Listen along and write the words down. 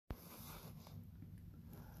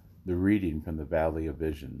The reading from the Valley of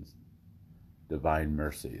Visions, Divine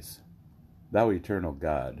Mercies. Thou eternal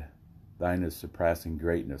God, thine is surpassing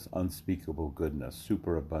greatness, unspeakable goodness,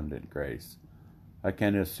 superabundant grace. I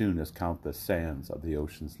can as soon as count the sands of the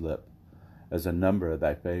ocean's lip, as a number of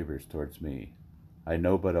thy favors towards me. I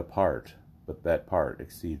know but a part, but that part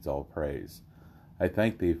exceeds all praise. I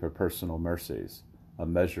thank thee for personal mercies, a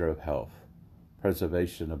measure of health,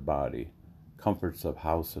 preservation of body, comforts of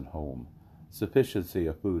house and home, sufficiency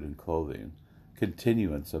of food and clothing,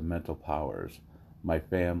 continuance of mental powers, my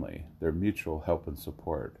family, their mutual help and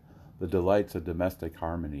support, the delights of domestic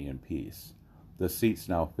harmony and peace, the seats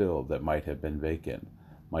now filled that might have been vacant,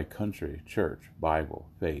 my country, church, Bible,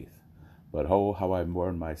 faith. But oh, how I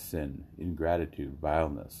mourn my sin, ingratitude,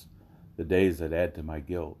 vileness, the days that add to my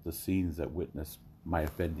guilt, the scenes that witness my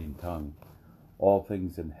offending tongue. All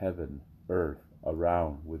things in heaven, earth,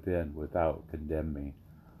 around, within, without, condemn me.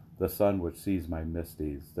 The sun which sees my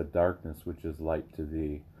misdeeds, the darkness which is light to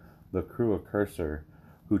thee, the cruel accuser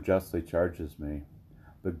who justly charges me,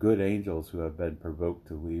 the good angels who have been provoked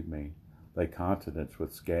to leave me, thy countenance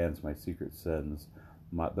which scans my secret sins,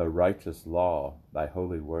 the righteous law, thy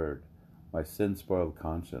holy word, my sin-spoiled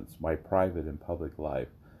conscience, my private and public life,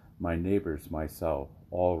 my neighbors, myself,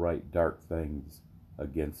 all write dark things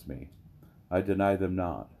against me. I deny them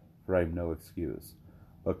not, for I am no excuse,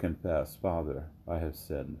 but confess, Father, I have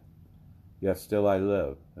sinned. Yet still I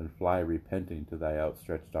live, and fly repenting to thy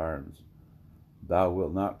outstretched arms. Thou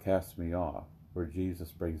wilt not cast me off, for Jesus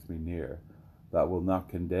brings me near. Thou wilt not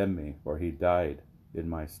condemn me, for he died in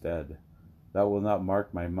my stead. Thou wilt not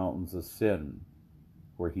mark my mountains of sin,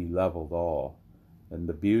 for he leveled all. In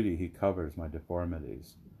the beauty he covers my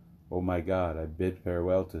deformities. O my God, I bid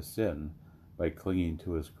farewell to sin by clinging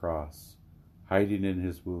to his cross, hiding in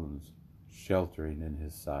his wounds, sheltering in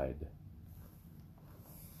his side.